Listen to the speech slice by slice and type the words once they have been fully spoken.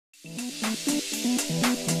Hello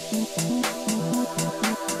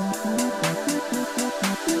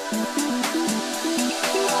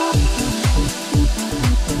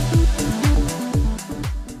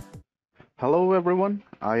everyone,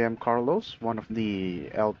 I am Carlos, one of the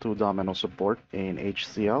L2 Domino support in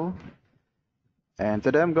HCL, and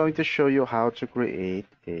today I'm going to show you how to create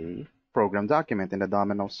a program document in the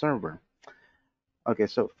Domino server. Okay,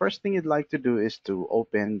 so first thing you'd like to do is to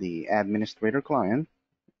open the administrator client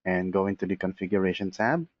and go into the configuration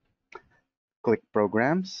tab, click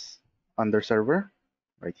programs under server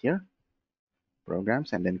right here,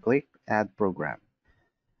 programs, and then click add program.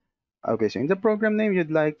 Okay, so in the program name, you'd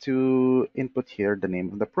like to input here the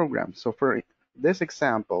name of the program. So for this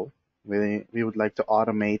example, we would like to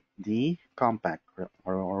automate the compact,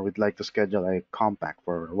 or we'd like to schedule a compact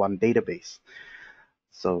for one database.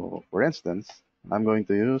 So for instance, I'm going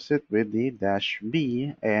to use it with the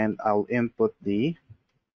 -b, and I'll input the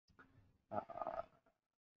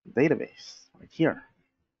database right here.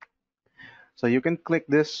 So you can click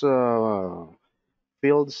this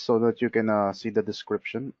fields so that you can see the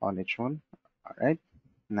description on each one. All right.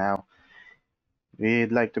 Now,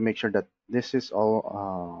 we'd like to make sure that this is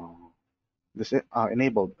all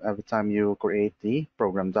enabled every time you create the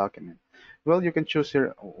program document. Well, you can choose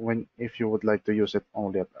here when if you would like to use it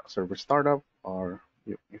only at server startup, or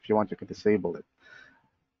if you want, you can disable it.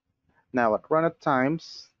 Now, at run at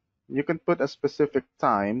times, you can put a specific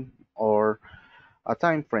time or a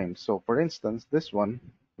time frame. So, for instance, this one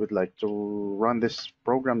would like to run this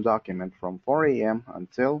program document from 4 a.m.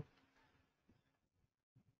 until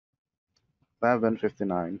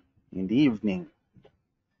 11:59 in the evening.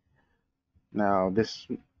 Now, this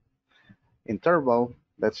interval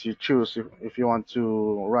lets you choose if you want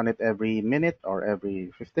to run it every minute or every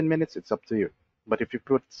 15 minutes. It's up to you. But if you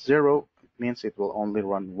put 0, it means it will only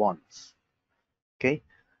run once. Okay.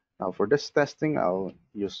 Now for this testing, I'll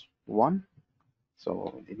use 1.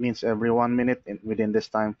 So it means every 1 minute within this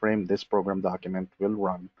time frame, this program document will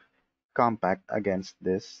run compact against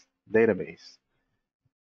this database.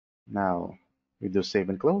 Now we do save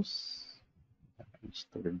and close.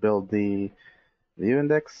 Just to rebuild the view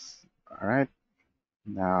index. All right.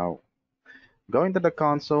 Now go into the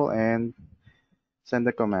console and send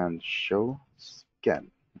the command show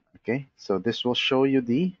scan. Okay, so this will show you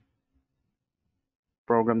the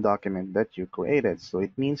program document that you created. So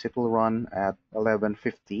it means it will run at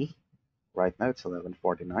 11:50. Right now it's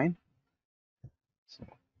 11:49. So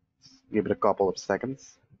give it a couple of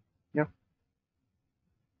seconds. Yeah.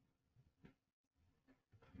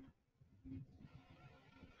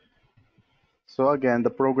 So again, the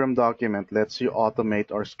program document lets you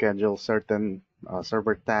automate or schedule certain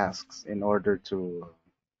server tasks in order to,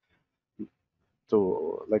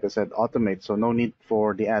 like I said, automate. So no need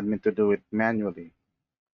for the admin to do it manually.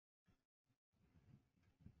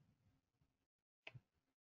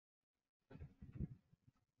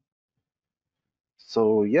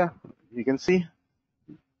 So yeah, you can see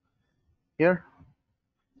here,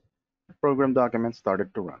 the program document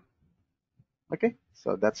started to run. Okay,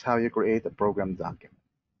 so that's how you create a program document.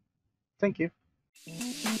 Thank you.